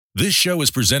This show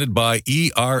is presented by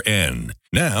ERN.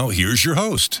 Now, here's your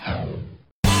host. Street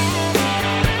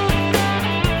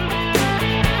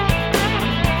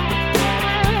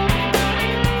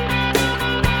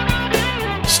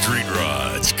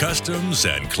Rods, Customs,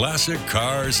 and Classic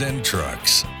Cars and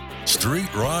Trucks.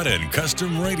 Street Rod and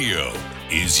Custom Radio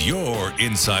is your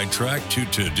inside track to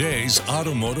today's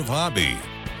automotive hobby.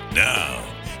 Now,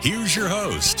 here's your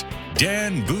host,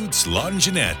 Dan Boots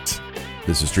Longinette.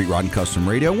 This is Street Rod and Custom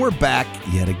Radio. We're back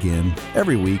yet again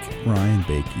every week. Ryan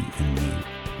Bakey and me.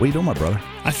 What are you doing, my brother?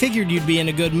 I figured you'd be in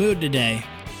a good mood today.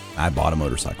 I bought a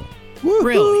motorcycle. Woo-hoo!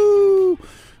 Really?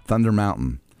 Thunder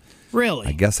Mountain. Really?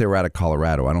 I guess they were out of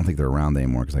Colorado. I don't think they're around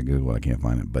anymore because I Googled, I can't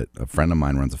find it. But a friend of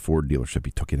mine runs a Ford dealership.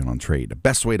 He took it in on trade. The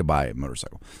best way to buy a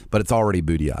motorcycle. But it's already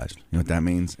bootyized. You know what that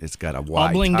means? It's got a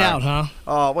wide all blinged tire. out, huh?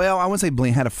 Oh, well, I wouldn't say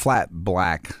bling. Had a flat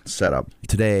black setup.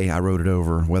 Today, I rode it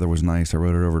over. Weather was nice. I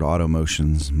rode it over to Auto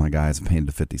Motions. My guys painted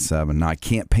a 57. Now, I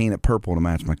can't paint it purple to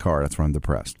match my car. That's why I'm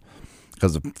depressed.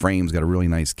 Because the frame's got a really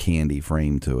nice candy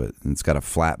frame to it. And it's got a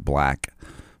flat black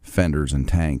fenders and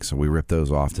tanks. So we ripped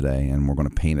those off today, and we're going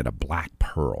to paint it a black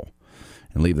pearl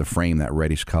and leave the frame that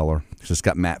reddish color. It's just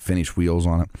got matte finish wheels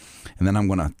on it. And then I'm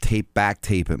going to back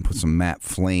tape it and put some matte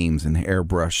flames and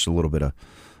airbrush a little bit of...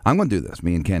 I'm going to do this,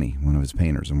 me and Kenny, one of his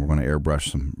painters, and we're going to airbrush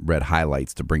some red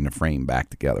highlights to bring the frame back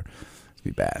together. It's going to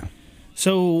be bad.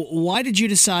 So why did you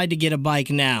decide to get a bike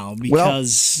now?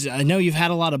 Because I know you've had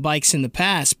a lot of bikes in the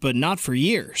past, but not for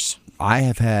years. I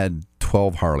have had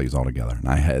 12 Harleys altogether, and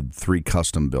I had 3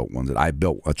 custom-built ones. That I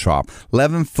built a chop,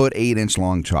 11-foot, 8-inch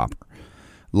long chopper.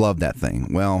 Loved that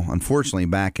thing. Well, unfortunately,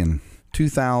 back in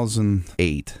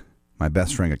 2008, my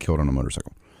best friend got killed on a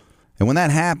motorcycle. And when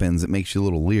that happens, it makes you a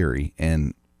little leery,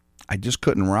 and I just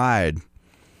couldn't ride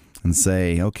and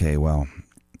say, okay, well,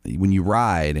 when you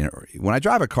ride, and when I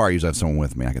drive a car, I usually have someone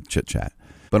with me. I can chit-chat.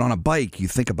 But on a bike, you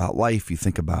think about life,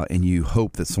 and you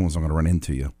hope that someone's not going to run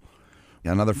into you.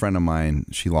 Another friend of mine,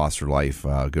 she lost her life,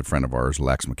 a good friend of ours,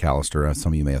 Lex McAllister.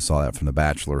 Some of you may have saw that from The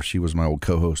Bachelor. She was my old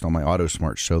co-host on my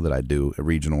AutoSmart show that I do, a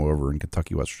regional over in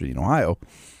Kentucky, West Virginia, and Ohio.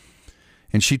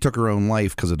 And she took her own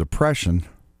life because of depression.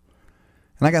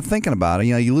 And I got thinking about it.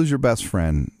 You know, you lose your best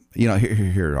friend. You know,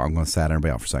 here, I'm going to sad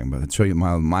everybody out for a second, but I'll show you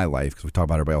my life because we talk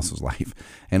about everybody else's life.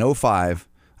 In 2005,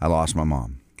 I lost my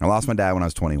mom. I lost my dad when I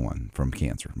was 21 from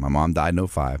cancer. My mom died in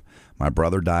 2005. My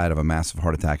brother died of a massive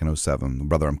heart attack in 2007, the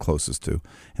brother I'm closest to.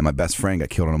 And my best friend got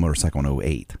killed on a motorcycle in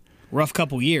 2008. Rough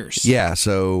couple years. Yeah,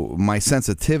 so my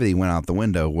sensitivity went out the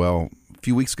window. Well, a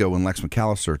few weeks ago when Lex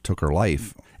McAllister took her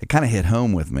life, it kind of hit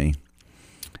home with me.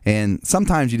 And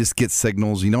sometimes you just get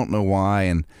signals, you don't know why.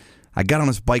 And I got on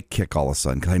this bike kick all of a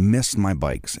sudden because I missed my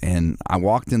bikes. And I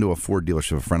walked into a Ford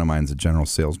dealership. A friend of mine's a general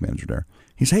sales manager there.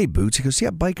 He said, hey, Boots. He goes, see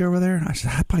that bike over there? I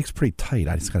said, that bike's pretty tight.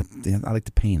 I like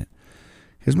to paint it.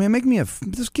 He goes, man,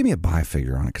 just give me a buy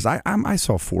figure on it because I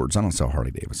sell Fords. I don't sell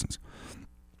Harley Davidsons.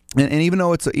 And even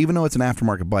though it's an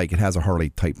aftermarket bike, it has a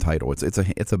Harley type title.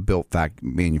 It's a built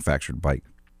manufactured bike.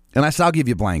 And I said, I'll give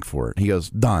you a blank for it. He goes,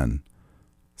 done.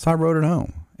 So I rode it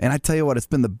home. And I tell you what, it's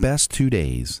been the best 2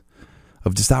 days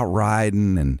of just out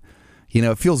riding. And, you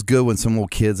know, it feels good when some little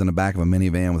kid's in the back of a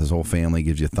minivan with his whole family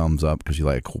gives you a thumbs up because you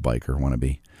like a cool biker, want to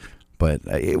be. But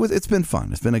it's been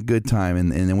fun. It's been a good time.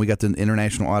 And then we got the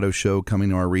International Auto Show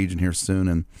coming to our region here soon.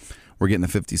 And we're getting the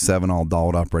 57 all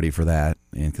dolled up ready for that.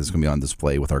 And because it's going to be on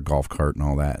display with our golf cart and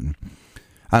all that. And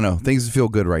I don't know. Things feel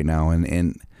good right now.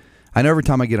 And I know every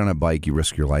time I get on a bike, you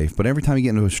risk your life. But every time you get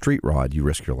into a street rod, you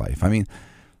risk your life. I mean,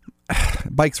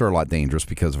 bikes are a lot dangerous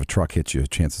because if a truck hits you,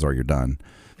 chances are you're done.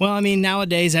 Well, I mean,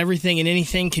 nowadays, everything and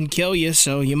anything can kill you.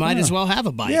 So you might as well have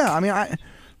a bike. Yeah,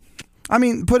 I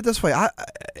mean, put it this way.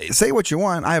 Say what you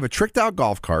want. I have a tricked-out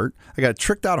golf cart. I got a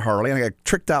tricked-out Harley, and I got a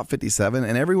tricked-out 57.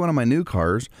 And every one of my new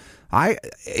cars,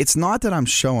 it's not that I'm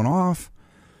showing off.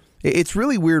 It's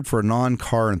really weird for a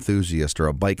non-car enthusiast or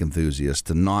a bike enthusiast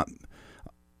to not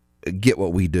get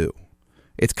what we do.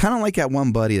 It's kind of like that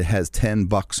one buddy that has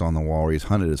 $10 on the wall where he's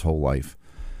hunted his whole life.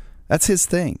 That's his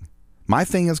thing. My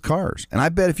thing is cars. And I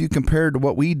bet if you compared to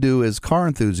what we do as car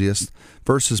enthusiasts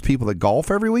versus people that golf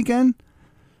every weekend,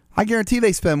 I guarantee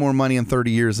they spend more money in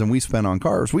 30 years than we spend on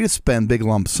cars. We just spend big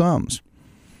lump sums.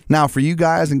 Now, for you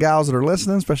guys and gals that are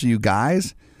listening, especially you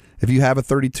guys, if you have a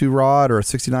 32 Rod or a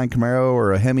 69 Camaro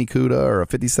or a Hemi Cuda or a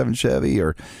 57 Chevy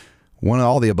or one of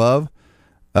all the above,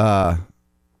 and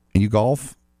you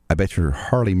golf, I bet you're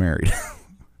hardly married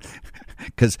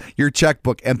because your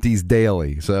checkbook empties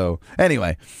daily. So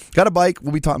anyway, got a bike.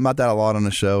 We'll be talking about that a lot on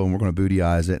the show, and we're going to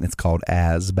bootyize it, and it's called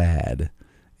As Bad,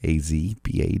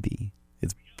 A-Z-B-A-D.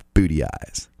 It's booty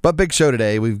eyes. But big show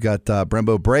today. We've got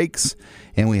Brembo Brakes,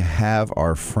 and we have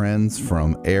our friends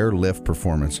from Airlift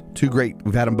Performance. Two great.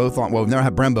 We've had them both on. Well, we've never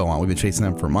had Brembo on. We've been chasing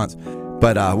them for months.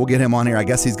 But we'll get him on here. I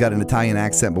guess he's got an Italian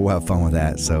accent, but we'll have fun with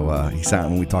that. So he said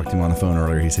when we talked to him on the phone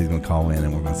earlier, he said he's going to call in,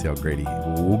 and we're going to see how great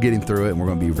we'll get him through it, and we're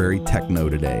going to be very techno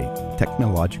today.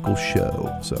 Technological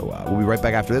show. So we'll be right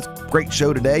back after this. Great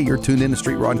show today. You're tuned in to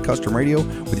Street Rod and Custom Radio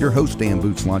with your host, Dan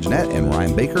Boots Longinette, and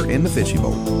Ryan Baker in the Fishy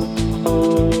Bowl.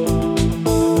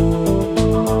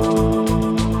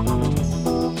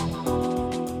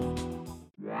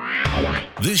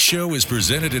 This show is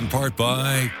presented in part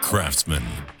by Craftsman,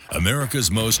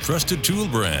 America's most trusted tool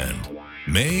brand,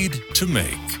 made to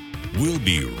make. We'll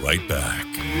be right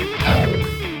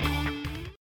back.